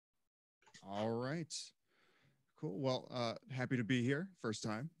All right. Cool. Well, happy to be here. First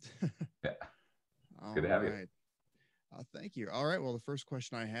time. Yeah. Good to have you. Thank you. All right. Well, the first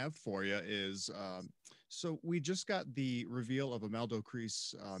question I have for you is, so we just got the reveal of Imeldo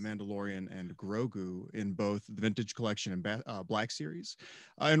Kreese, Mandalorian, and Grogu in both the Vintage Collection and Black Series.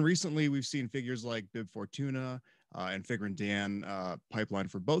 And recently we've seen figures like Bib Fortuna and Figrin Dan pipeline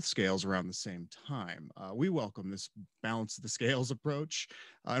for both scales around the same time. We welcome this balance of the scales approach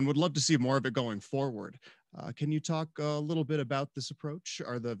and would love to see more of it going forward. Can you talk a little bit about this approach?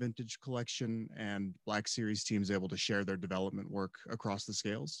 Are the Vintage Collection and Black Series teams able to share their development work across the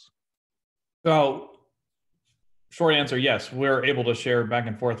scales? So, short answer, yes, we're able to share back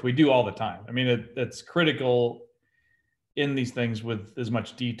and forth. We do all the time. I mean, it's critical in these things with as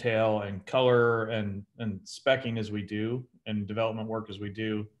much detail and color and speccing as we do and development work as we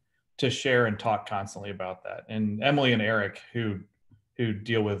do to share and talk constantly about that. And Emily and Eric, who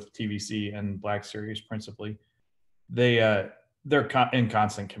deal with TVC and Black Series principally, they're in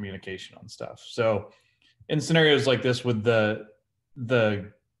constant communication on stuff. So in scenarios like this with all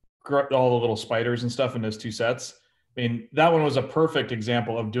the little spiders and stuff in those two sets, I mean, that one was a perfect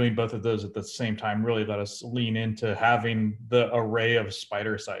example of doing both of those at the same time. Really let us lean into having the array of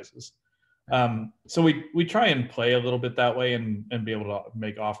spider sizes. So we try and play a little bit that way and be able to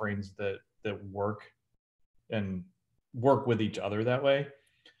make offerings that work and work with each other that way.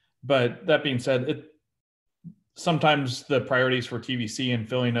 But that being said, sometimes the priorities for TVC and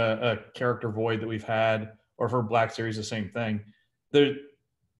filling a character void that we've had, or for Black Series, the same thing.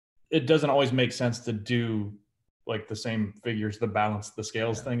 It doesn't always make sense to do like the same figures, the balance, the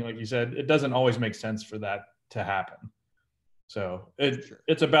scales thing, like you said. It doesn't always make sense for that to happen. So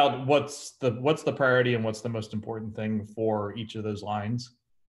it's about what's the priority and what's the most important thing for each of those lines.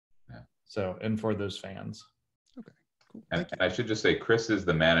 Yeah. So, and for those fans. Okay. Cool. And I should just say, Chris is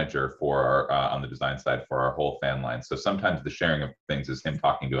the manager for our on the design side for our whole fan line. So sometimes the sharing of things is him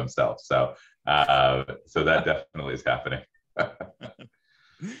talking to himself. So so that definitely is happening.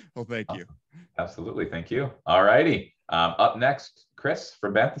 Well, thank you. Absolutely, thank you. All righty. Up next, Chris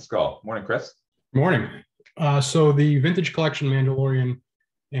from Banthaskull. Morning, Chris. Morning. So the Vintage Collection Mandalorian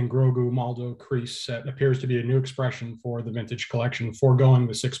and Grogu Maldo Kreese set appears to be a new expression for the Vintage Collection, foregoing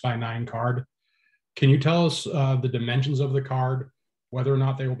the 6x9 card. Can you tell us the dimensions of the card, whether or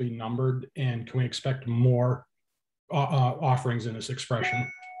not they will be numbered, and can we expect more offerings in this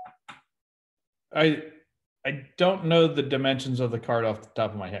expression? I don't know the dimensions of the card off the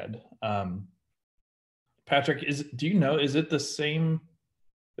top of my head. Patrick, do you know, is it the same?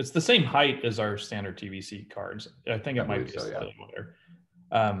 It's the same height as our standard TVC cards. I think it might be slightly wider.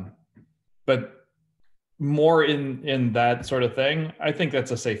 But more in that sort of thing, I think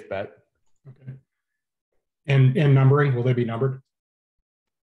that's a safe bet. Okay. And numbering, will they be numbered?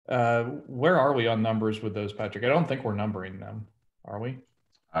 Where are we on numbers with those, Patrick? I don't think we're numbering them, are we?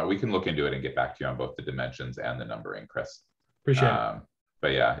 We can look into it and get back to you on both the dimensions and the numbering, Chris. Appreciate it.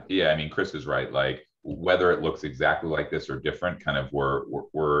 But yeah, I mean, Chris is right. Like, whether it looks exactly like this or different, kind of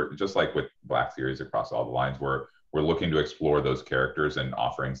we're just like with Black Series across all the lines, we're looking to explore those characters and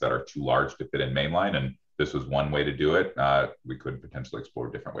offerings that are too large to fit in mainline. And this was one way to do it. We could potentially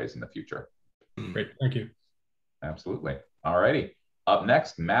explore different ways in the future. Great, thank you. Absolutely. All righty. Up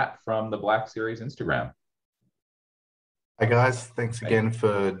next, Matt from the Black Series Instagram. Hi guys, thanks again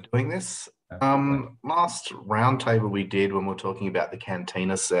for doing this. Last roundtable we did when we were talking about the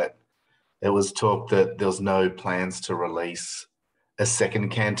Cantina set, there was talk that there was no plans to release a second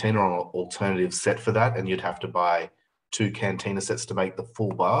Cantina or an alternative set for that, and you'd have to buy 2 Cantina sets to make the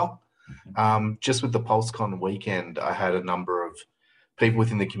full bar. Just with the Pulse Con weekend, I had a number of people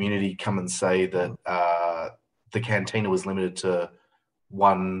within the community come and say that the Cantina was limited to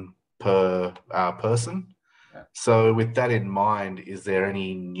 1 per person. So with that in mind, is there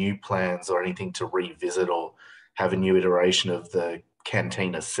any new plans or anything to revisit or have a new iteration of the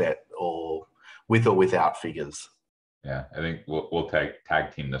Cantina set, or with or without figures? Yeah, I think we'll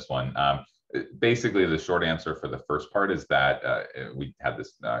tag team this one. Basically, the short answer for the first part is that we had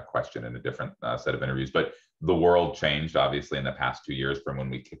this question in a different set of interviews, but the world changed obviously in the past 2 years from when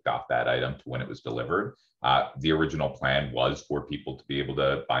we kicked off that item to when it was delivered. The original plan was for people to be able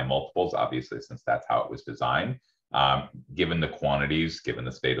to buy multiples, obviously, since that's how it was designed. Given the quantities, given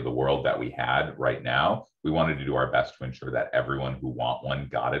the state of the world that we had right now, we wanted to do our best to ensure that everyone who want one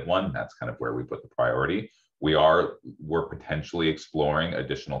got it one. That's kind of where we put the priority. We're potentially exploring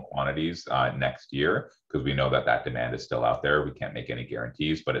additional quantities next year, because we know that demand is still out there. We can't make any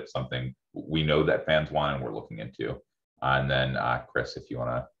guarantees, but it's something we know that fans want and we're looking into. And then Chris, if you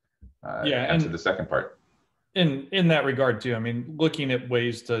want to answer the second part. In that regard too, I mean, looking at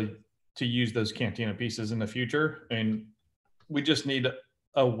ways to to use those Cantina pieces in the future. And we just need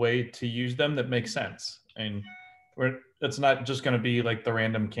a way to use them that makes sense. And it's not just going to be like the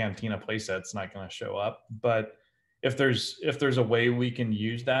random Cantina playset's not going to show up. But if there's a way we can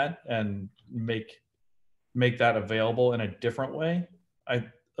use that and make that available in a different way, I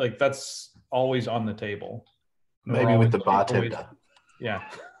like that's always on the table. Maybe with the bartender. Yeah.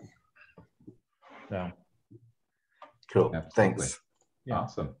 No. Cool. Absolutely. Thanks. Yeah.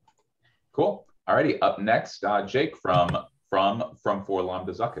 Awesome. Cool. Alrighty. Up next, Jake from Forlam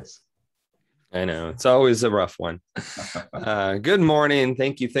to Zuckus. I know it's always a rough one. Good morning.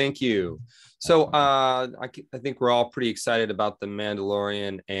 Thank you. So I think we're all pretty excited about the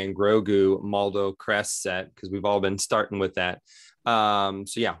Mandalorian and Grogu Maldo crest set because we've all been starting with that.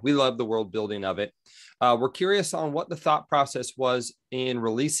 So yeah, we love the world building of it. We're curious on what the thought process was in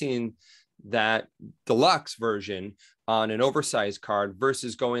releasing that deluxe version on an oversized card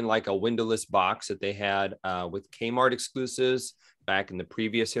versus going like a windowless box that they had with Kmart exclusives back in the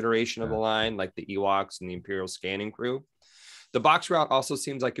previous iteration of the line, like the Ewoks and the Imperial Scanning Crew. The box route also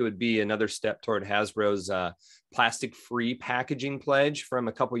seems like it would be another step toward Hasbro's plastic-free packaging pledge from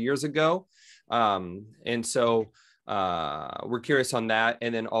a couple years ago. And so we're curious on that.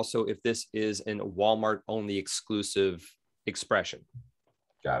 And then also if this is an Walmart-only exclusive expression.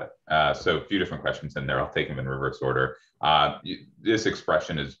 Got it. So a few different questions in there. I'll take them in reverse order. This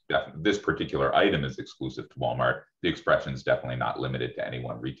expression is this particular item is exclusive to Walmart. The expression is definitely not limited to any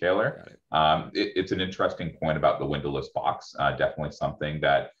one retailer. It's an interesting point about the windowless box. Definitely something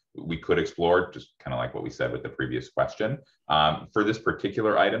that we could explore, just kind of like what we said with the previous question. For this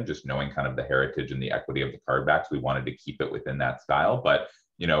particular item, just knowing kind of the heritage and the equity of the card backs, we wanted to keep it within that style. But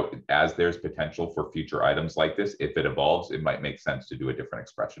you know, as there's potential for future items like this, if it evolves, it might make sense to do a different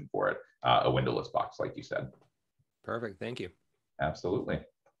expression for it, a windowless box, like you said. Perfect. Thank you. Absolutely.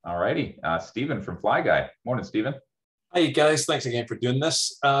 All righty. Stephen from Flyguy. Morning, Stephen. Hi, guys. Thanks again for doing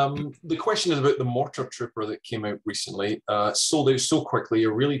this. The question is about the Mortar Trooper that came out recently. Sold out so quickly,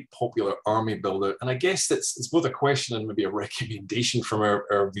 a really popular army builder. And I guess it's both a question and maybe a recommendation from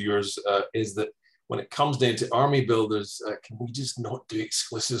our viewers, is that when it comes down to army builders, can we just not do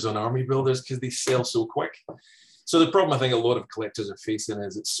exclusives on army builders because they sell so quick? So the problem I think a lot of collectors are facing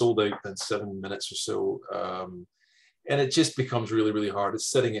is it's sold out in 7 minutes or so. And it just becomes really, really hard.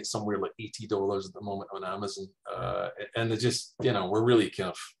 It's sitting at somewhere like $80 at the moment on Amazon. And it's just, you know, we're really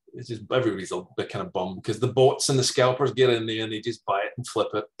kind of, it's just everybody's a bit kind of bummed because the bots and the scalpers get in there and they just buy it and flip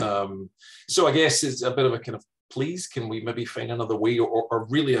it. So I guess it's a bit of a kind of, please, can we maybe find another way or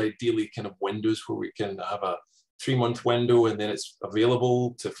really ideally kind of windows where we can have a 3-month window and then it's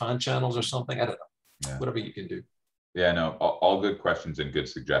available to fan channels or something? I don't know. Yeah. Whatever you can do. Yeah, no, all good questions and good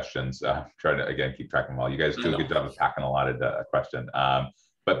suggestions. Try to, again, keep track of them all. You guys do a good job of packing a lot of the question.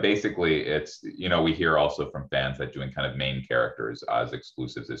 But basically, it's, you know, we hear also from fans that doing kind of main characters as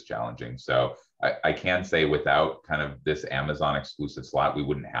exclusives is challenging. So I can say without kind of this Amazon exclusive slot, we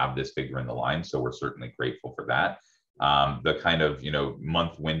wouldn't have this figure in the line. So we're certainly grateful for that. The kind of, you know,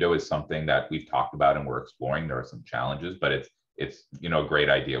 month window is something that we've talked about and we're exploring. There are some challenges, but it's you know, a great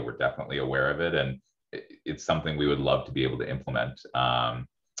idea. We're definitely aware of it. And it's something we would love to be able to implement.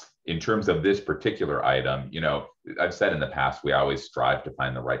 In terms of this particular item, you know, I've said in the past, we always strive to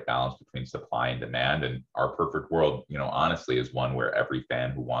find the right balance between supply and demand. And our perfect world, you know, honestly is one where every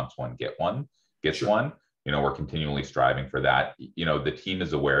fan who wants one gets one. You know, we're continually striving for that. You know, the team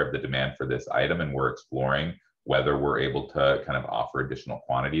is aware of the demand for this item and we're exploring whether we're able to kind of offer additional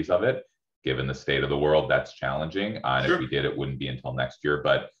quantities of it. Given the state of the world, that's challenging. And if we did, it wouldn't be until next year.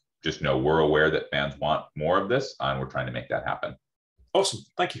 But just know we're aware that fans want more of this and we're trying to make that happen. Awesome.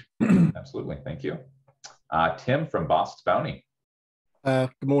 Thank you. Absolutely. Thank you. Tim from Bossk Bounty. Good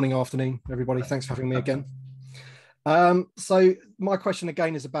morning, afternoon, everybody. Thanks for having me again. So my question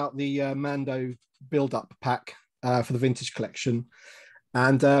again is about the Mando build-up pack for the vintage collection.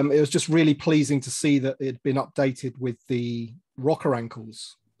 And it was just really pleasing to see that it had been updated with the rocker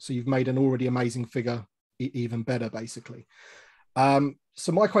ankles. So you've made an already amazing figure even better, basically.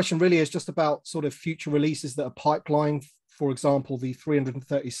 So my question really is just about sort of future releases that are pipelined. For example, the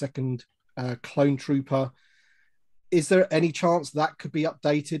 332nd Clone Trooper. Is there any chance that could be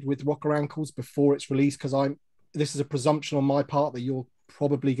updated with rocker ankles before it's released? Because this is a presumption on my part that you're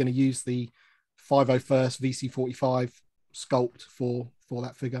probably going to use the 501st VC45 sculpt for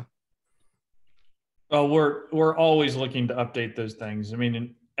that figure. Well, we're always looking to update those things. I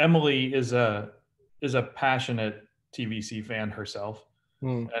mean, Emily is a passionate TVC fan herself,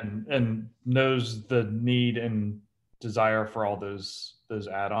 and knows the need and desire for all those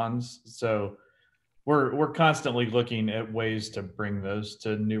add-ons. So we're constantly looking at ways to bring those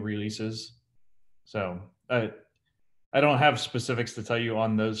to new releases. So I don't have specifics to tell you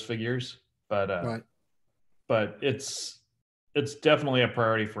on those figures, but Right. but it's definitely a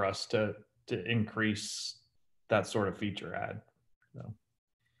priority for us to increase that sort of feature ad. So.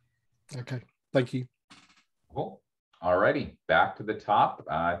 Okay, thank you. Cool. All righty, back to the top.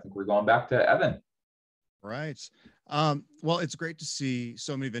 I think we're going back to Evan. Right. Well, it's great to see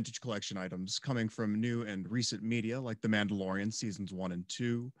so many vintage collection items coming from new and recent media like The Mandalorian seasons 1 and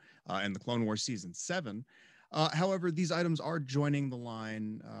 2 and The Clone Wars season 7. However, these items are joining the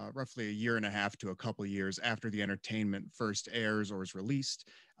line roughly a year and a half to a couple years after the entertainment first airs or is released.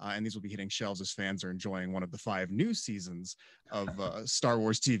 And these will be hitting shelves as fans are enjoying one of the 5 new seasons of Star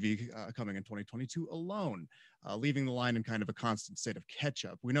Wars TV coming in 2022 alone, leaving the line in kind of a constant state of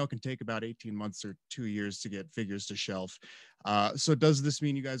catch-up. We know it can take about 18 months or 2 years to get figures to shelf. So does this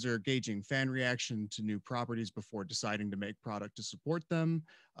mean you guys are gauging fan reaction to new properties before deciding to make product to support them?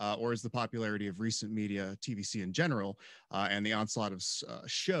 Or is the popularity of recent media, TVC in general, and the onslaught of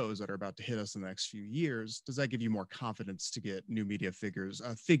shows that are about to hit us in the next few years, does that give you more confidence to get new media figures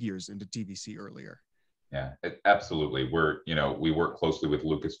into TVC earlier? Yeah, absolutely. We work closely with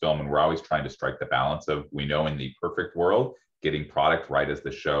Lucasfilm, and we're always trying to strike the balance of, we know in the perfect world, getting product right as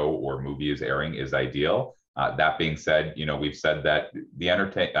the show or movie is airing is ideal. That being said, we've said that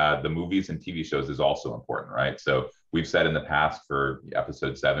the movies and TV shows is also important, right? So we've said in the past for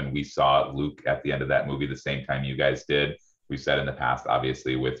episode 7, we saw Luke at the end of that movie the same time you guys did. We've said in the past,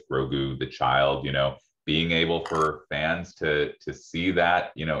 obviously, with Grogu, the child, being able for fans to see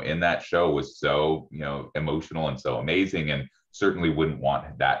that, in that show was so, emotional and so amazing, and certainly wouldn't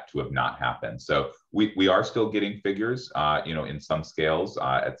want that to have not happened. So we are still getting figures, in some scales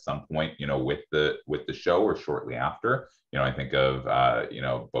at some point, with the show or shortly after. I think of,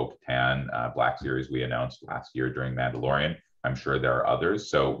 Bo-Katan, Black Series we announced last year during Mandalorian. I'm sure there are others.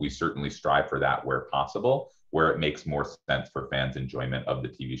 So we certainly strive for that where possible. Where it makes more sense for fans' enjoyment of the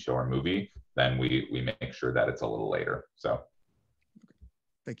TV show or movie, then we make sure that it's a little later. So,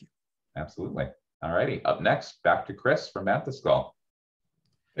 thank you. Absolutely. All righty. Up next, back to Chris from Banthaskull.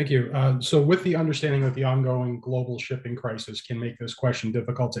 Thank you. So with the understanding that the ongoing global shipping crisis can make this question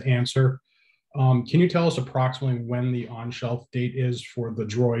difficult to answer, can you tell us approximately when the on-shelf date is for the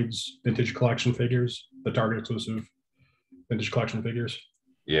Droids vintage collection figures, the Target exclusive vintage collection figures?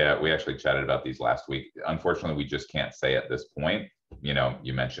 Yeah, we actually chatted about these last week. Unfortunately, we just can't say at this point.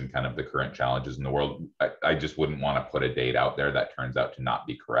 You mentioned kind of the current challenges in the world. I just wouldn't want to put a date out there that turns out to not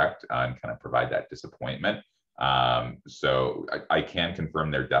be correct and kind of provide that disappointment. So I can confirm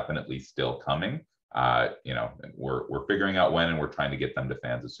they're definitely still coming. We're figuring out when, and we're trying to get them to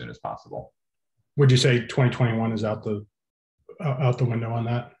fans as soon as possible. Would you say 2021 is out the window on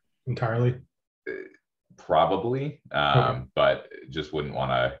that entirely? Probably, Okay. But just wouldn't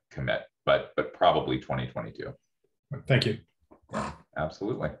want to commit. But probably 2022. Thank you. Yeah,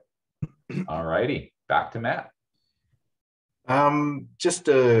 absolutely. All righty, back to Matt. Just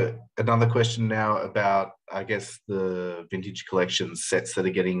another question now about, I guess, the vintage collection sets that are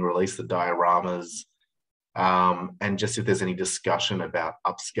getting released, the dioramas, and just if there's any discussion about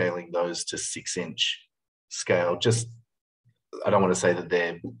upscaling those to 6-inch scale. Just, I don't want to say that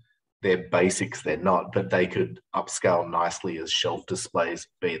they're basics, they're not, but they could upscale nicely as shelf displays,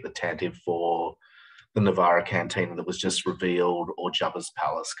 be it the Tantive 4, the Navarra Cantina that was just revealed, or Jabba's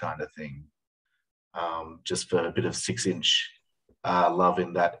Palace kind of thing. Just for a bit of 6-inch love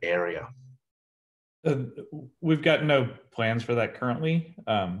in that area. We've got no plans for that currently.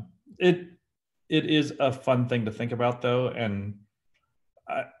 It is a fun thing to think about, though, and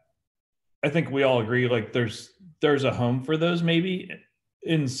I think we all agree, like there's a home for those maybe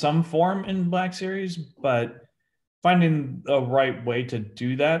in some form in Black Series, but finding the right way to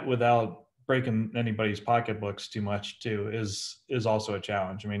do that without breaking anybody's pocketbooks too much too is also a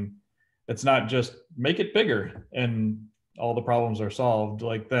challenge. I mean, it's not just make it bigger and all the problems are solved.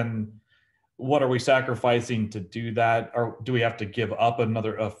 Like, then what are we sacrificing to do that? Or do we have to give up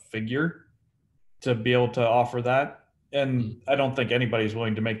a figure to be able to offer that? And I don't think anybody's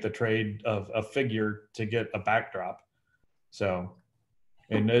willing to make the trade of a figure to get a backdrop. So,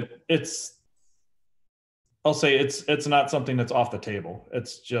 and I'll say it's not something that's off the table.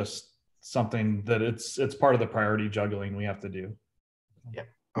 It's just something that it's part of the priority juggling we have to do. Yeah.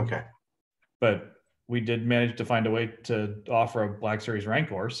 Okay. But we did manage to find a way to offer a Black Series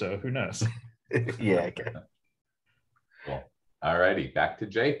Rancor, so who knows? Yeah. Okay. Cool. All righty, back to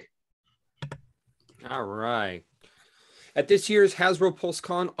Jake. All right. At this year's Hasbro Pulse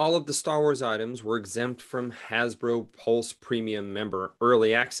Con, all of the Star Wars items were exempt from Hasbro Pulse Premium member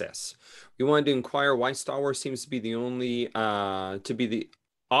early access. We wanted to inquire why Star Wars seems to be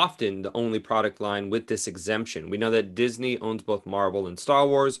often the only product line with this exemption. We know that Disney owns both Marvel and Star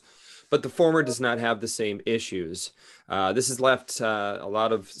Wars, but the former does not have the same issues. This has left a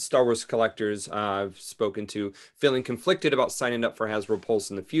lot of Star Wars collectors I've spoken to feeling conflicted about signing up for Hasbro Pulse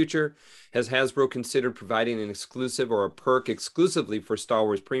in the future. Has Hasbro considered providing an exclusive or a perk exclusively for Star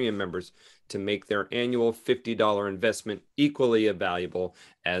Wars Premium members to make their annual $50 investment equally valuable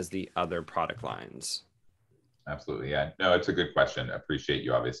as the other product lines? Absolutely. Yeah. No, it's a good question. I appreciate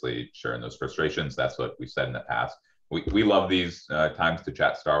you obviously sharing those frustrations. That's what we've said in the past. We love these times to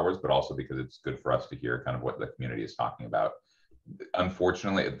chat Star Wars, but also because it's good for us to hear kind of what the community is talking about.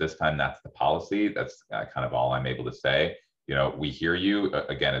 Unfortunately, at this time, that's the policy. That's kind of all I'm able to say. You know, we hear you.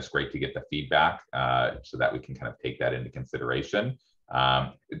 Again, it's great to get the feedback so that we can kind of take that into consideration.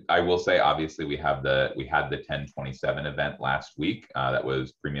 I will say, obviously, we had the 1027 event last week that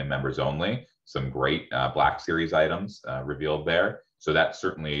was premium members only. Some great Black Series items revealed there. So that's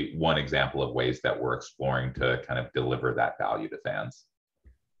certainly one example of ways that we're exploring to kind of deliver that value to fans.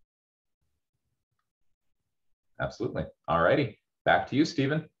 Absolutely. All righty. Back to you,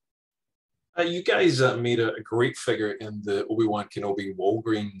 Stephen. You guys made a great figure in the Obi-Wan Kenobi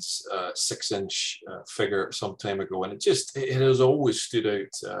Walgreens 6-inch figure some time ago. And it has always stood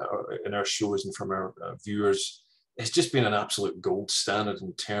out in our shows and from our viewers. It's just been an absolute gold standard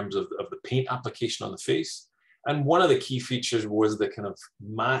in terms of the paint application on the face. And one of the key features was the kind of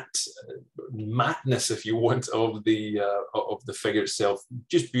matteness, if you want, of the figure itself,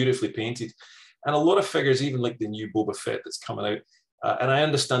 just beautifully painted. And a lot of figures, even like the new Boba Fett that's coming out, and I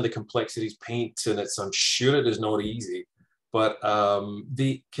understand the complexities paint, and I'm sure it is not easy, but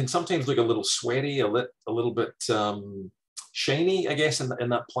they can sometimes look a little sweaty, a little bit shiny, I guess, in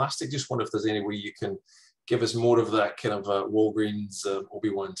that plastic. Just wonder if there's any way you can give us more of that kind of Walgreens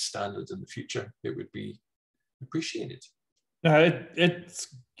Obi-Wan standard in the future. It would be appreciated. It's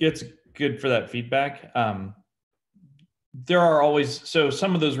good for that feedback. There are always, so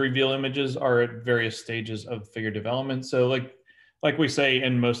some of those reveal images are at various stages of figure development. So like we say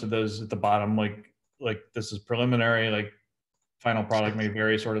in most of those at the bottom, like this is preliminary, like final product may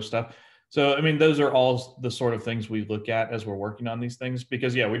vary, sort of stuff. So I mean, those are all the sort of things we look at as we're working on these things,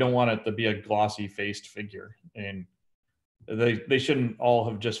 because yeah, we don't want it to be a glossy faced figure, and they shouldn't all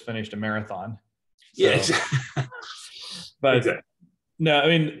have just finished a marathon. So, yeah, exactly. But exactly. No, I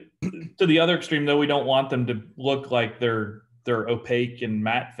mean, to the other extreme though, we don't want them to look like they're opaque and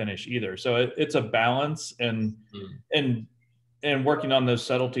matte finish either. So it's a balance and working on those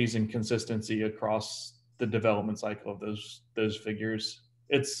subtleties and consistency across the development cycle of those figures.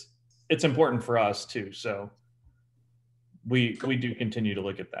 It's important for us too. So we do continue to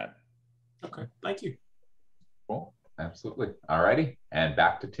look at that. Okay, thank you. Cool, absolutely. All righty, and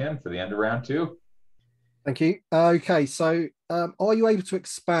back to Tim for the end of round two. Thank you. Okay, so are you able to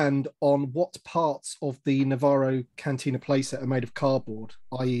expand on what parts of the Navarro Cantina playset are made of cardboard,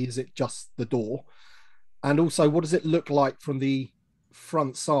 i.e. is it just the door? And also, what does it look like from the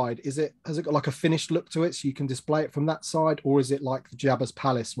front side? Has it got like a finished look to it so you can display it from that side, or is it like the Jabba's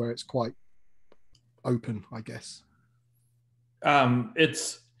Palace where it's quite open, I guess?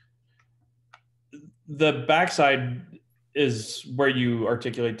 It's the backside is where you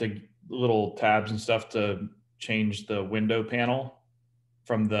articulate the little tabs and stuff to change the window panel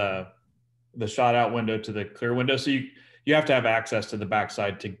from the shot out window to the clear window. So you have to have access to the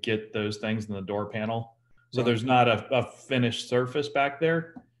backside to get those things in the door panel. So right. There's not a finished surface back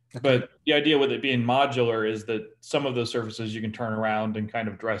there. Okay. But the idea with it being modular is that some of those surfaces you can turn around and kind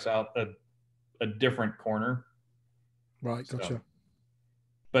of dress out a different corner. Right, gotcha. So,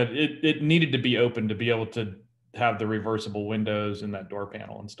 but it needed to be open to be able to have the reversible windows and that door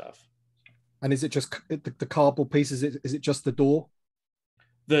panel and stuff. And is it just the cardboard piece? Is it just the door?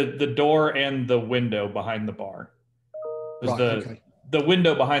 The door and the window behind the bar. Right, okay. The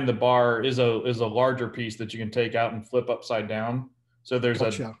window behind the bar is a larger piece that you can take out and flip upside down. So there's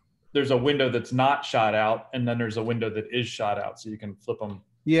a window that's not shot out, and then there's a window that is shot out, so you can flip them.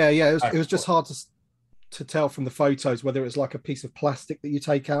 Yeah. It was just hard to tell from the photos whether it's like a piece of plastic that you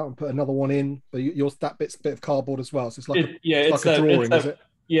take out and put another one in, but yours that bit of cardboard as well. So it's like it's like a drawing, is it?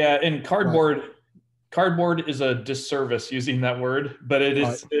 Yeah, and cardboard is a disservice using that word, but it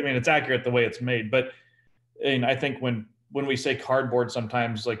is. Right. I mean, it's accurate the way it's made. But I think when we say cardboard,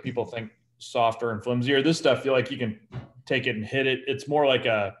 sometimes like people think softer and flimsier. This stuff, feel like you can take it and hit it. It's more like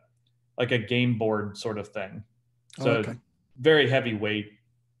a game board sort of thing. So very heavy weight.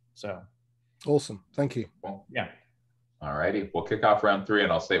 So awesome, thank you. Well, yeah. All righty, we'll kick off round 3,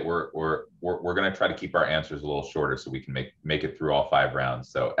 and I'll say we're going to try to keep our answers a little shorter so we can make it through all 5 rounds.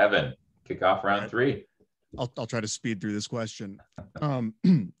 So Evan, kick off round 3. I'll try to speed through this question.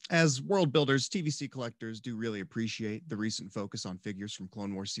 As world builders, TVC collectors do really appreciate the recent focus on figures from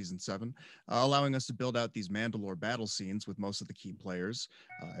Clone Wars Season 7, allowing us to build out these Mandalore battle scenes with most of the key players,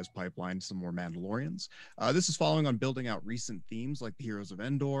 as pipelined some more Mandalorians. This is following on building out recent themes like the Heroes of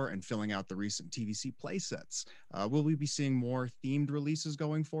Endor and filling out the recent TVC playsets. Will we be seeing more themed releases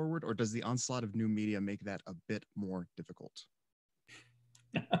going forward, or does the onslaught of new media make that a bit more difficult?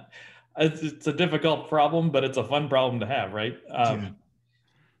 It's a difficult problem, but it's a fun problem to have, right?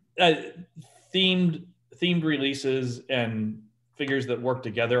 Themed releases and figures that work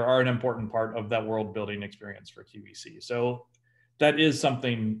together are an important part of that world building experience for QVC. So that is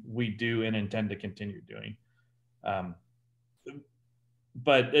something we do and intend to continue doing.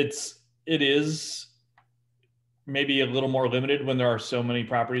 But it is maybe a little more limited when there are so many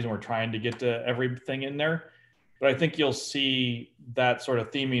properties and we're trying to get to everything in there. But I think you'll see that sort of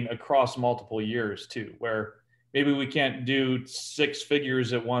theming across multiple years too, where maybe we can't do 6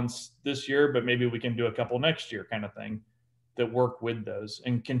 figures at once this year, but maybe we can do a couple next year, kind of thing, that work with those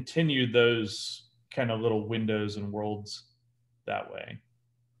and continue those kind of little windows and worlds that way.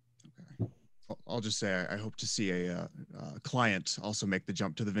 Okay. I'll just say I hope to see a client also make the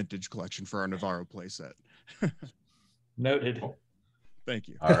jump to the vintage collection for our Navarro playset. Noted. Thank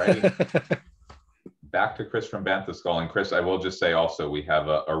you. All right. Back to Chris from Banthaskull. And Chris, I will just say also, we have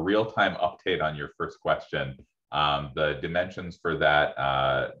a real-time update on your first question. The dimensions for that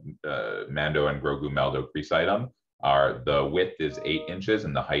Mando and Grogu Meldo crease item are, the width is 8 inches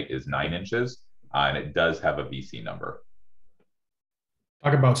and the height is 9 inches. And it does have a VC number.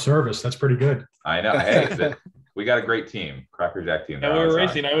 Talk about service. That's pretty good. I know. Hey, we got a great team, Cracker Jack team. Yeah, we were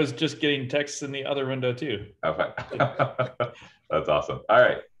racing. I was just getting texts in the other window too. Okay. That's awesome. All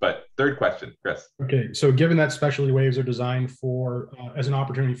right, but third question, Chris. Okay, so given that specialty waves are designed for as an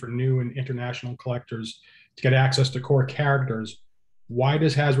opportunity for new and international collectors to get access to core characters, why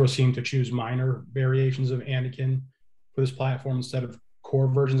does Hasbro seem to choose minor variations of Anakin for this platform instead of core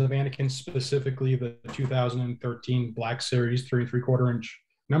versions of Anakin, specifically the 2013 Black Series 3 3/4 inch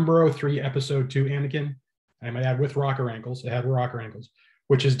number 03 episode 2 Anakin? I might add with rocker ankles. It had rocker ankles,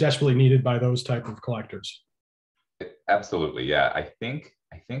 which is desperately needed by those type of collectors. Absolutely, yeah. I think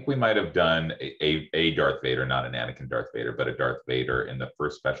we might have done a Darth Vader, not an Anakin Darth Vader, but a Darth Vader in the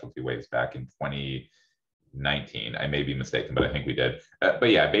first specialty waves back in 2019. I may be mistaken, but I think we did.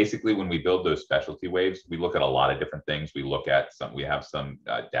 But yeah, basically when we build those specialty waves, we look at a lot of different things. We look at we have some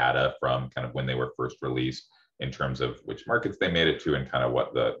data from kind of when they were first released in terms of which markets they made it to and kind of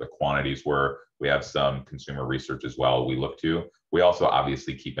what the quantities were. We have some consumer research as well we look to. We also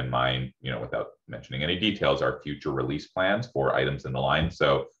obviously keep in mind, without mentioning any details, our future release plans for items in the line.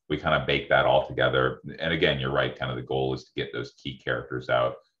 So we kind of bake that all together. And again, you're right, kind of the goal is to get those key characters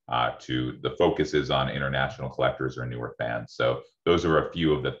out to the focus is on international collectors or newer fans. So those are a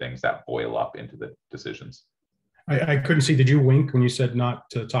few of the things that boil up into the decisions. I couldn't see. Did you wink when you said not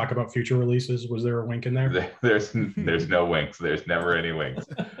to talk about future releases? Was there a wink in there? There's no winks. There's never any winks.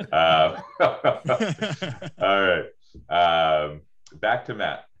 All right. Back to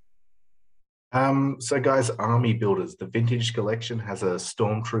Matt. So guys, Army Builders, the vintage collection has a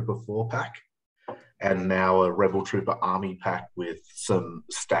Stormtrooper 4-pack and now a Rebel Trooper Army pack with some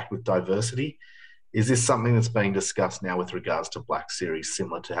stacked with diversity. Is this something that's being discussed now with regards to Black Series,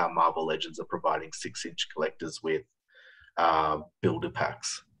 similar to how Marvel Legends are providing 6-inch collectors with builder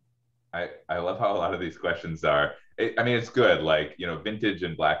packs? I love how a lot of these questions are. It's good. Like, vintage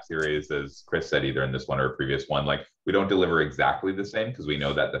and Black Series, as Chris said, either in this one or a previous one, like we don't deliver exactly the same because we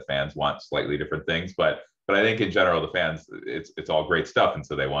know that the fans want slightly different things. But I think in general, the fans, it's all great stuff, and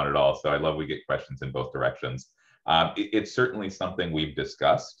so they want it all. So I love we get questions in both directions. It's certainly something we've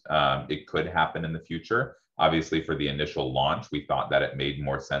discussed. It could happen in the future. Obviously, for the initial launch, we thought that it made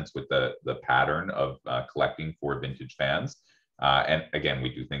more sense with the pattern of collecting for vintage fans. And again, we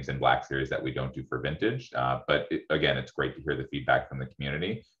do things in Black Series that we don't do for vintage. But again, it's great to hear the feedback from the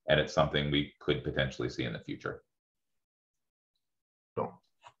community, and it's something we could potentially see in the future. Cool.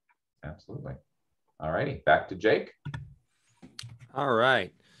 Absolutely. All righty, back to Jake. All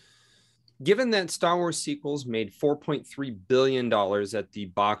right. Given that Star Wars sequels made $4.3 billion at the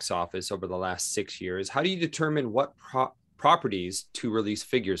box office over the last 6 years, how do you determine what properties to release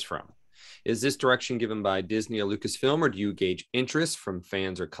figures from? Is this direction given by Disney or Lucasfilm, or do you gauge interest from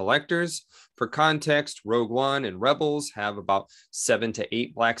fans or collectors? For context, Rogue One and Rebels have about 7 to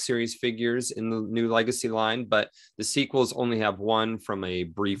 8 Black Series figures in the new Legacy line, but the sequels only have one from a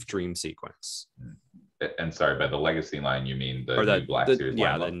brief dream sequence. And sorry, by the legacy line, you mean the Or new Black Series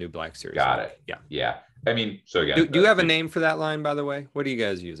yeah, line? the new Black Series. Got line. it. Yeah. Yeah. I mean, so again, Do you have a name for that line, by the way? What are you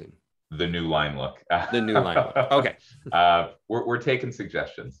guys using? the new line look? The new line look. Okay. We're taking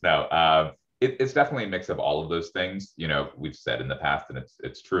suggestions. No, it's definitely a mix of all of those things. You know, we've said in the past, and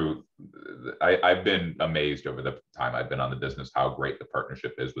it's true. I've been amazed over the time I've been on the business how great the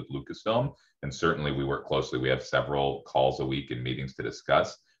partnership is with Lucasfilm, and certainly we work closely. We have several calls a week and meetings to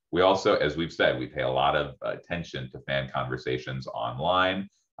discuss. We also, as we've said, we pay a lot of attention to fan conversations online.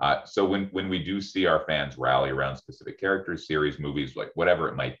 So when we do see our fans rally around specific characters, series, movies, like whatever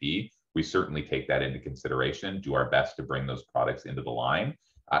it might be, we certainly take that into consideration, do our best to bring those products into the line.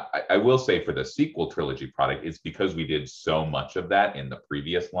 I will say for the sequel trilogy product, it's because we did so much of that in the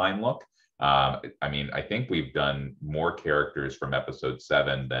previous line look. I mean, I think we've done more characters from episode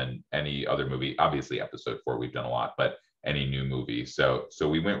 7 than any other movie. Obviously, episode 4, we've done a lot, but any new movie. So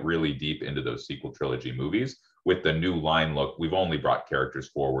we went really deep into those sequel trilogy movies. With the new line look, we've only brought characters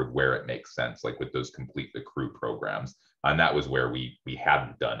forward where it makes sense, like with those Complete the Crew programs. And that was where we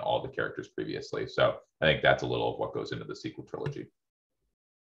hadn't done all the characters previously. So I think that's a little of what goes into the sequel trilogy.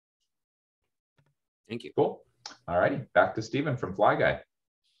 Thank you. Cool. All righty. Back to Stephen from Flyguy.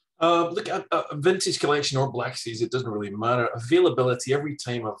 Look, a vintage collection or Black Series, it doesn't really matter. Availability, every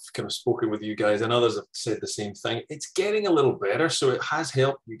time I've kind of spoken with you guys and others have said the same thing, it's getting a little better. So it has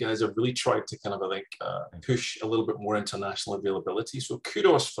helped. You guys have really tried to kind of, I think, push a little bit more international availability. So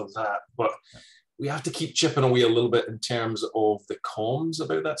kudos for that. But we have to keep chipping away a little bit in terms of the comms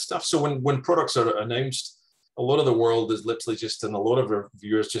about that stuff. So when products are announced, a lot of the world is literally just, and a lot of our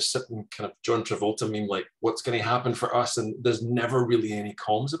viewers just sitting kind of John Travolta meme, like, what's going to happen for us? And there's never really any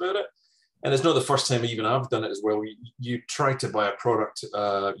comms about it. And it's not the first time even I've done it as well. You try to buy a product,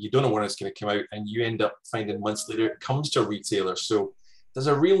 you don't know when it's going to come out, and you end up finding months later it comes to a retailer. So there's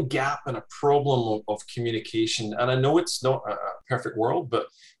a real gap and a problem of communication. And I know it's not a perfect world, but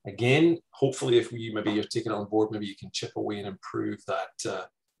again, hopefully if you're taking it on board, maybe you can chip away and improve that.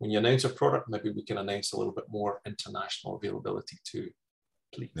 When you announce a product, maybe we can announce a little bit more international availability too,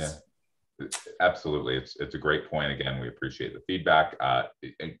 please. Yeah, absolutely. It's a great point. Again, we appreciate the feedback.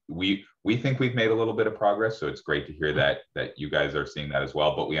 We think we've made a little bit of progress, so it's great to hear that you guys are seeing that as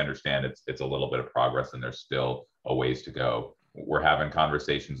well. But we understand it's a little bit of progress, and there's still a ways to go. We're having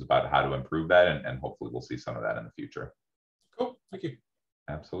conversations about how to improve that, and hopefully we'll see some of that in the future. Cool, thank you.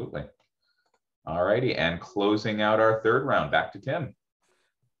 Absolutely. All righty, and closing out our third round, back to Tim.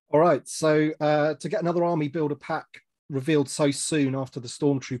 All right, so to get another army builder pack revealed so soon after the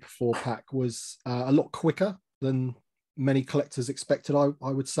Stormtrooper 4 pack was a lot quicker than many collectors expected,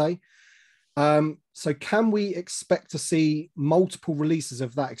 I would say. So can we expect to see multiple releases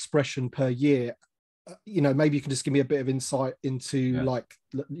of that expression per year? Maybe you can just give me a bit of insight into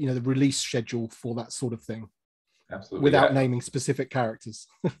the release schedule for that sort of thing. Absolutely. Without naming specific characters.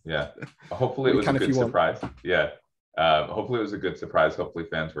 Yeah. Hopefully it was a good surprise. Yeah. Hopefully it was a good surprise. Hopefully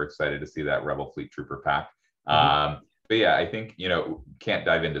fans were excited to see that Rebel Fleet Trooper pack. But yeah, I think, can't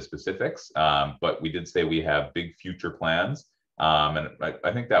dive into specifics, but we did say we have big future plans. And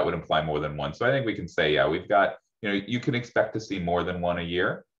I think that would imply more than one. So I think we can say, yeah, we've got, you can expect to see more than one a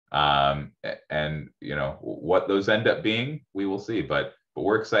year. And what those end up being, we will see, but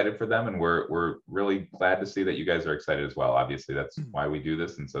we're excited for them. And we're really glad to see that you guys are excited as well. Obviously that's why we do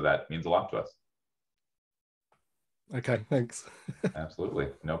this. And so that means a lot to us. Okay, thanks. Absolutely,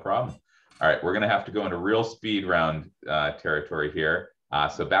 no problem. All right, we're going to have to go into real speed round territory here.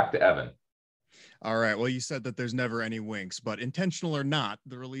 So back to Evan. All right. Well, you said that there's never any winks, but intentional or not,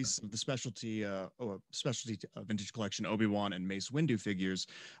 the release of the specialty vintage collection Obi-Wan and Mace Windu figures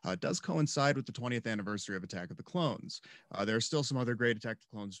does coincide with the 20th anniversary of Attack of the Clones. There are still some other great Attack of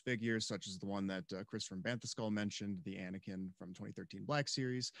the Clones figures, such as the one that Chris from Banthaskull mentioned, the Anakin from 2013 Black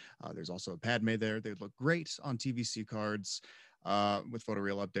Series. There's also a Padme there. They look great on TVC cards. With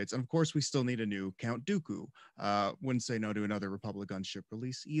photoreal updates. And of course, we still need a new Count Dooku. Wouldn't say no to another Republic Gunship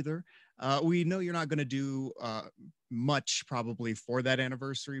release either. We know you're not going to do much probably for that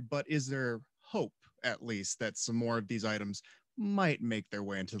anniversary, but is there hope at least that some more of these items might make their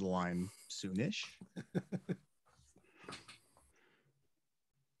way into the line soonish?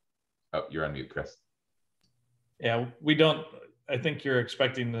 Oh, you're on mute, Chris. Yeah, we don't. I think you're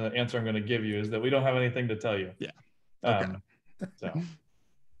expecting the answer I'm going to give you is that we don't have anything to tell you. Yeah. Okay. So,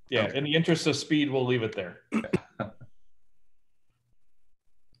 yeah, okay. In the interest of speed, we'll leave it there.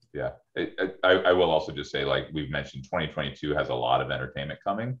 Yeah, I will also just say, like we've mentioned, 2022 has a lot of entertainment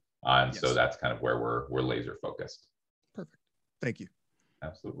coming, and so that's kind of where we're laser focused. Perfect. Thank you.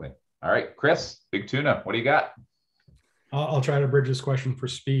 Absolutely. All right, Chris, Big Tuna, what do you got? I'll try to bridge this question for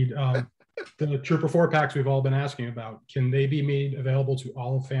speed. The Trooper 4 packs we've all been asking about, can they be made available to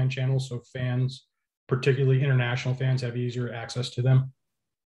all fan channels so fans, particularly international fans, have easier access to them?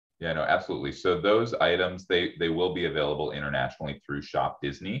 Yeah, no, absolutely. So those items, they will be available internationally through Shop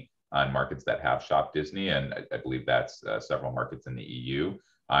Disney on markets that have Shop Disney, and I believe that's several markets in the EU.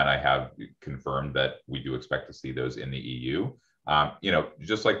 And I have confirmed that we do expect to see those in the EU.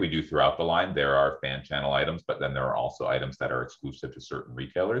 Just like we do throughout the line, there are fan channel items, but then there are also items that are exclusive to certain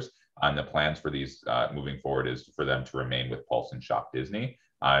retailers. And the plans for these moving forward is for them to remain with Pulse and Shop Disney.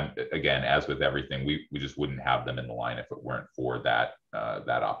 Again, as with everything, we just wouldn't have them in the line if it weren't for that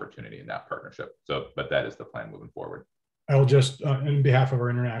opportunity and that partnership. So, but that is the plan moving forward. I'll just, on behalf of our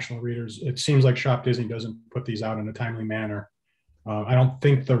international readers, it seems like Shop Disney doesn't put these out in a timely manner. I don't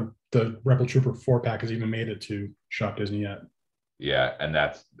think the Rebel Trooper 4-pack has even made it to Shop Disney yet. Yeah, and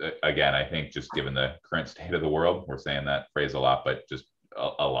that's, again, I think just given the current state of the world, we're saying that phrase a lot, but just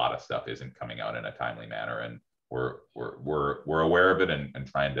a lot of stuff isn't coming out in a timely manner, and we're aware of it and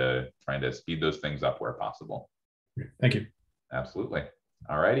trying to speed those things up where possible. Thank you. Absolutely.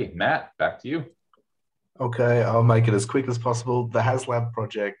 All righty, Matt, back to you. Okay, I'll make it as quick as possible. The HasLab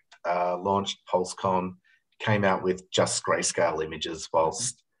project launched Pulse Con, came out with just grayscale images,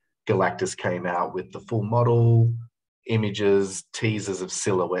 whilst Galactus came out with the full model, images, teasers of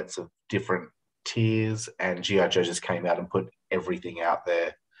silhouettes of different tiers, and G.I. Joe just came out and put everything out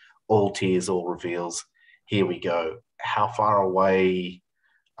there. All tiers, all reveals. Here we go. How far away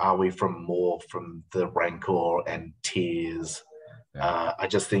are we from more from the Rancor and tiers? I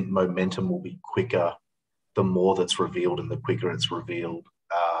just think momentum will be quicker the more that's revealed and the quicker it's revealed,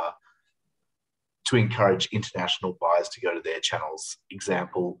 to encourage international buyers to go to their channels.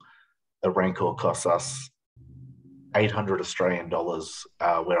 Example, a Rancor costs us 800 Australian dollars,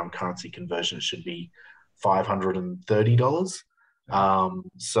 where on currency conversion it should be $530.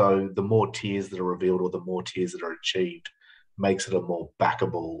 So the more tiers that are revealed or the more tiers that are achieved makes it a more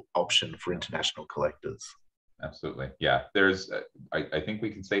backable option for international collectors. Absolutely. Yeah, there's, I think we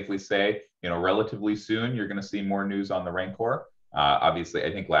can safely say, relatively soon, you're going to see more news on the Rancor. Obviously,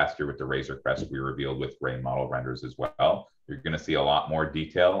 I think last year with the Razor Crest, we revealed with gray model renders as well. You're going to see a lot more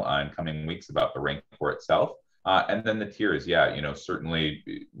detail in coming weeks about the Rancor itself. And then the tiers, certainly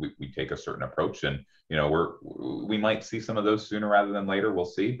we take a certain approach, and we might see some of those sooner rather than later. We'll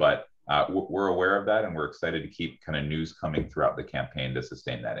see, but we're aware of that, and we're excited to keep kind of news coming throughout the campaign to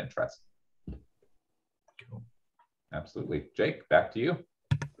sustain that interest. Cool. Absolutely, Jake. Back to you.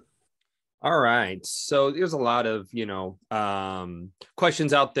 All right. So there's a lot of,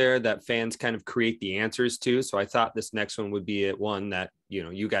 questions out there that fans kind of create the answers to. So I thought this next one would be one that,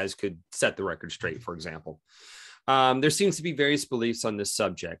 you guys could set the record straight, for example. There seems to be various beliefs on this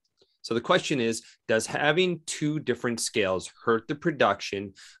subject. So the question is, does having two different scales hurt the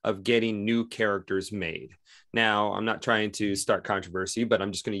production of getting new characters made? Now, I'm not trying to start controversy, but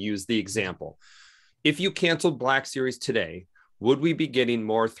I'm just going to use the example. If you canceled Black Series today, would we be getting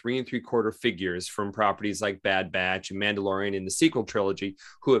more 3 3/4 figures from properties like Bad Batch and Mandalorian in the sequel trilogy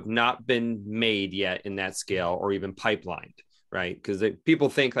who have not been made yet in that scale or even pipelined, right? Because people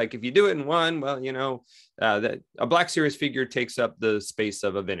think like if you do it in one, well, that a Black Series figure takes up the space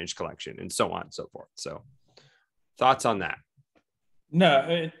of a vintage collection and so on and so forth. So thoughts on that?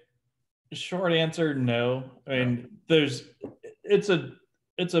 No, short answer, no. I mean, it's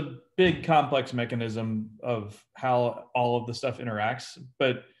a big complex mechanism of how all of the stuff interacts,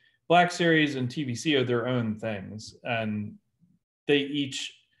 but Black Series and TVC are their own things, and they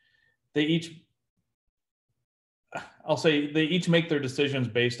each make their decisions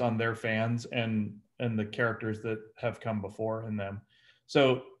based on their fans and the characters that have come before in them.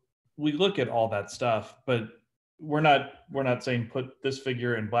 So we look at all that stuff, but we're not saying put this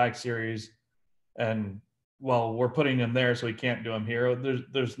figure in Black Series and we're putting him there so we can't do him here.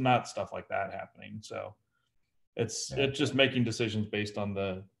 There's not stuff like that happening. So it's just making decisions based on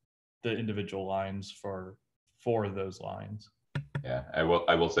the individual lines for those lines. Yeah, I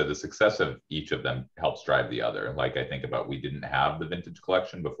will say the success of each of them helps drive the other. Like I think about, we didn't have the vintage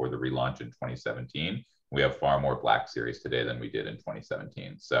collection before the relaunch in 2017. We have far more Black Series today than we did in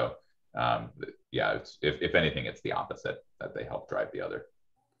 2017. So if anything, it's the opposite, that they help drive the other.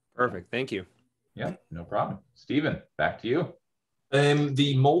 Perfect. Thank you. Yeah, no problem. Steven, back to you.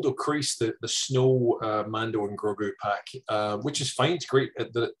 The Moldo Crease, the Snow Mando and Grogu pack, which is fine. It's great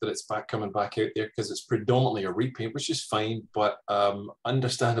that it's coming back out there because it's predominantly a repaint, which is fine. But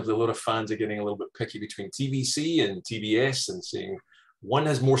understandably, a lot of fans are getting a little bit picky between TVC and TBS and saying one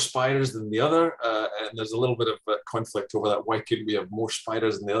has more spiders than the other, and there's a little bit of conflict over that. Why couldn't we have more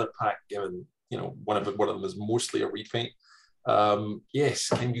spiders than the other pack, given one of them is mostly a repaint? Yes,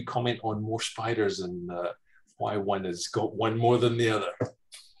 can you comment on more spiders and why one has got one more than the other?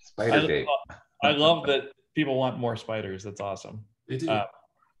 Spider date. I love that people want more spiders. That's awesome. They do.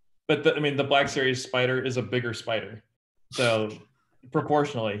 But the Black Series spider is a bigger spider, so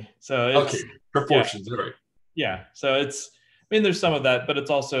proportionally. So it's, okay, proportions, right? Yeah. So it's, there's some of that, but it's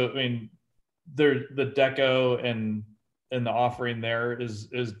also, the deco and the offering there is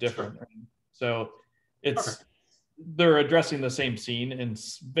different. Sure. So it's they're addressing the same scene in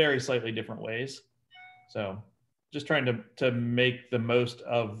very slightly different ways. So just trying to make the most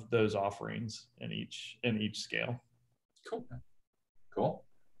of those offerings in each scale. Cool.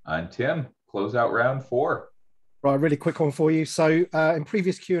 And Tim, close out round 4. Right, really quick one for you. So in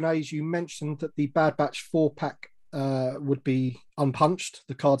previous Q&As, you mentioned that the Bad Batch 4-pack would be unpunched.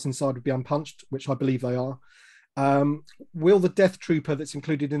 The cards inside would be unpunched, which I believe they are. Will the Death Trooper that's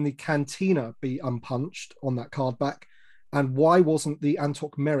included in the Cantina be unpunched on that card back? And why wasn't the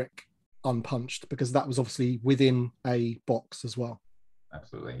Antok Merrick unpunched? Because that was obviously within a box as well.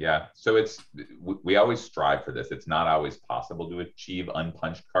 Absolutely, yeah. So we always strive for this. It's not always possible to achieve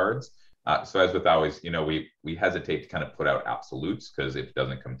unpunched cards. So as with always, we hesitate to kind of put out absolutes, because if it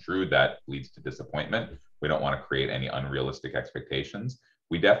doesn't come true, that leads to disappointment. We don't want to create any unrealistic expectations.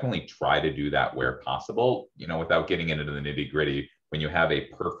 We definitely try to do that where possible, without getting into the nitty gritty. When you have a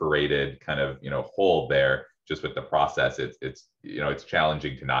perforated kind of, hole there, just with the process, it's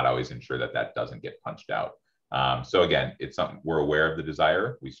challenging to not always ensure that doesn't get punched out. So again, it's something we're aware of the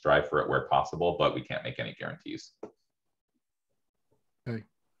desire. We strive for it where possible, but we can't make any guarantees. Okay.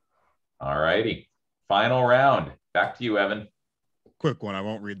 All righty. Final round. Back to you, Evan. Quick one. I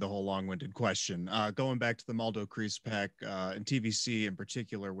won't read the whole long-winded question. Going back to the Maldo Crease pack and TVC in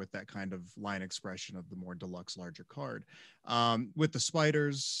particular, with that kind of line expression of the more deluxe, larger card. With the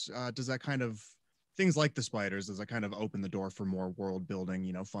spiders, does that kind of, things like the spiders, does that kind of open the door for more world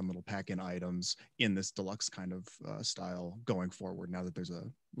building, fun little pack-in items in this deluxe kind of style going forward, now that there's a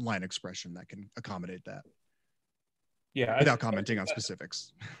line expression that can accommodate that? Yeah. Without commenting on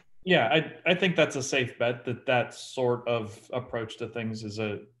specifics. Yeah, I think that's a safe bet, that sort of approach to things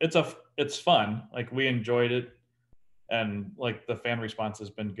it's fun. Like, we enjoyed it, and like the fan response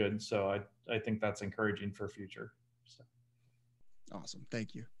has been good. So I think that's encouraging for future. So. Awesome.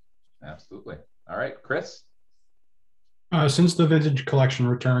 Thank you. Absolutely. All right, Chris. Since the Vintage Collection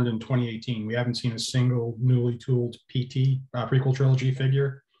returned in 2018, we haven't seen a single newly tooled PT prequel trilogy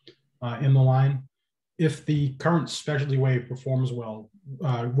figure in the line. If the current specialty wave performs well,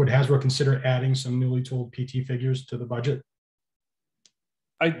 would Hasbro consider adding some newly tooled PT figures to the budget?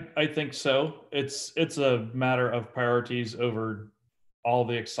 I think so. It's a matter of priorities over all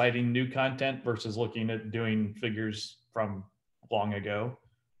the exciting new content versus looking at doing figures from long ago.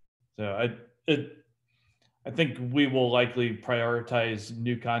 So I think we will likely prioritize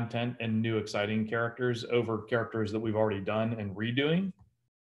new content and new exciting characters over characters that we've already done and redoing.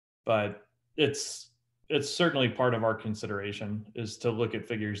 But it's certainly part of our consideration, is to look at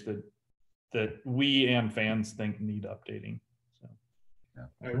figures that we and fans think need updating. So,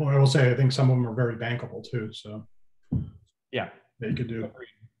 yeah. I will say, I think some of them are very bankable too. So yeah, they could do.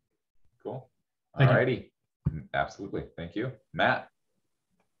 Cool. All righty. Absolutely. Thank you, Matt.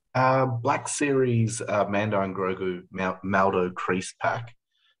 Black Series Mando and Grogu Maldo Crease pack.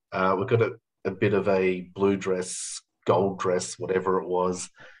 We've got a bit of a blue dress, gold dress, whatever it was,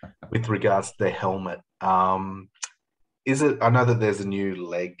 with regards to their helmet. Is it? I know that there's a new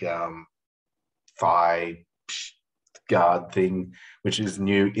leg thigh guard thing, which is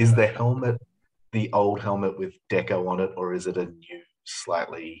new. Is the helmet the old helmet with deco on it, or is it a new,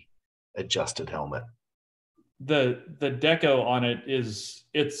 slightly adjusted helmet? The deco on it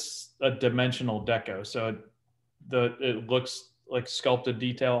it's a dimensional deco, so it looks like sculpted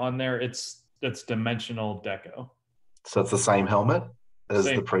detail on there. It's dimensional deco. So it's the same helmet as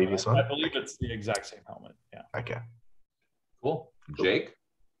the previous one? I believe it's the exact same helmet. Yeah. Okay. Cool. Jake?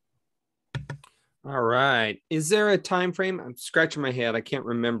 All right. Is there a time frame? I'm scratching my head. I can't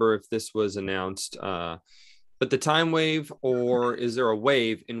remember if this was announced. But the time wave, or is there a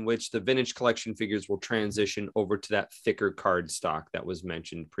wave in which the Vintage Collection figures will transition over to that thicker card stock that was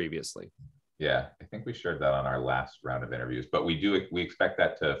mentioned previously? Yeah, I think we shared that on our last round of interviews, but we expect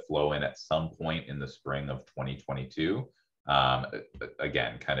that to flow in at some point in the spring of 2022.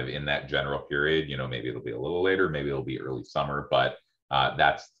 Again, kind of in that general period, maybe it'll be a little later, maybe it'll be early summer, but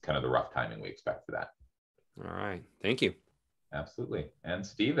that's kind of the rough timing we expect for that. All right. Thank you. Absolutely. And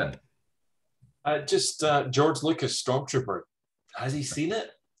Stephen? Just George Lucas Stormtrooper. Has he seen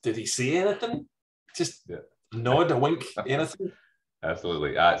it? Did he see anything? Just nod, a wink, anything?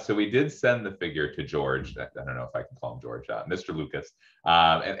 Absolutely. So we did send the figure to George. I don't know if I can call him George, Mr. Lucas.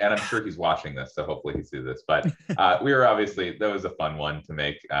 And I'm sure he's watching this, so hopefully he sees this. But we were obviously, that was a fun one to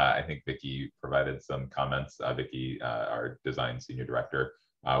make. I think Vicky provided some comments. Vicky, our design senior director,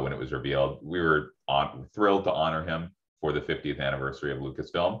 when it was revealed. We were thrilled to honor him for the 50th anniversary of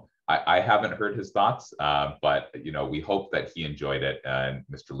Lucasfilm. I haven't heard his thoughts, but we hope that he enjoyed it. And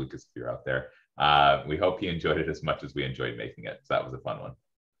Mr. Lucas, if you're out there, we hope he enjoyed it as much as we enjoyed making it. So that was a fun one.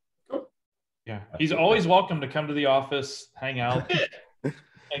 Cool. Yeah, he's always welcome to come to the office, hang out,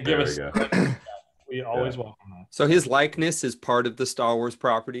 and give us. We always welcome that. So his likeness is part of the Star Wars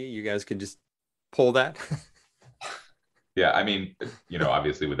property. You guys can just pull that. Yeah, I mean,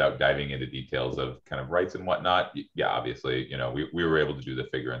 obviously without diving into details of kind of rights and whatnot, yeah, obviously, we were able to do the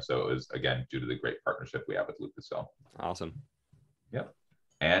figure. And so it was, again, due to the great partnership we have with Lucasfilm. Awesome. Yep.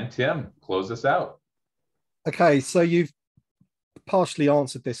 And Tim, close us out. Okay, so you've partially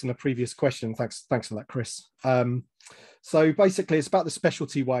answered this in a previous question. Thanks for that, Chris. So basically, it's about the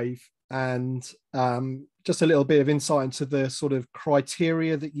specialty wave and just a little bit of insight into the sort of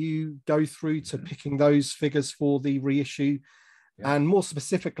criteria that you go through to picking those figures for the reissue. Yeah. And more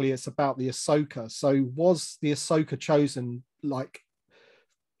specifically, it's about the Ahsoka. So was the Ahsoka chosen like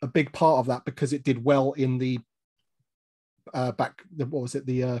a big part of that because it did well in the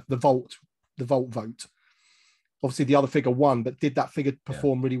the vault vote? Obviously the other figure won, but did that figure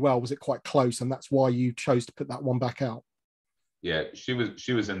perform really well? Was it quite close, and that's why you chose to put that one back out? Yeah, she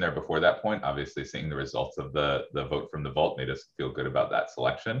was in there before that point. Obviously, seeing the results of the vote from the vault made us feel good about that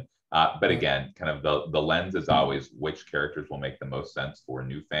selection. But again, kind of the lens is always which characters will make the most sense for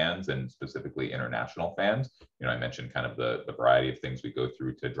new fans and specifically international fans. I mentioned kind of the variety of things we go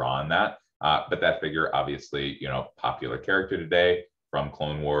through to draw on that. But that figure, obviously, popular character today from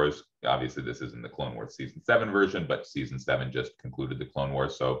Clone Wars. Obviously, this isn't the Clone Wars Season 7 version, but Season 7 just concluded the Clone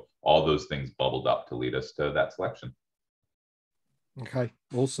Wars. So all those things bubbled up to lead us to that selection. Okay,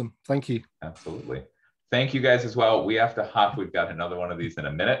 awesome. Thank you. Absolutely. Thank you guys as well. We have to hop. We've got another one of these in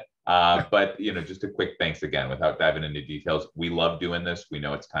a minute. But just a quick thanks again without diving into details. We love doing this. We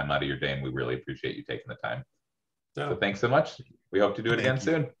know it's time out of your day, and we really appreciate you taking the time. So thanks so much. We hope to do it again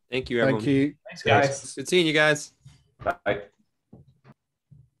soon. Thank you, everyone. Thank you. Thanks, guys. Good seeing you guys. Bye.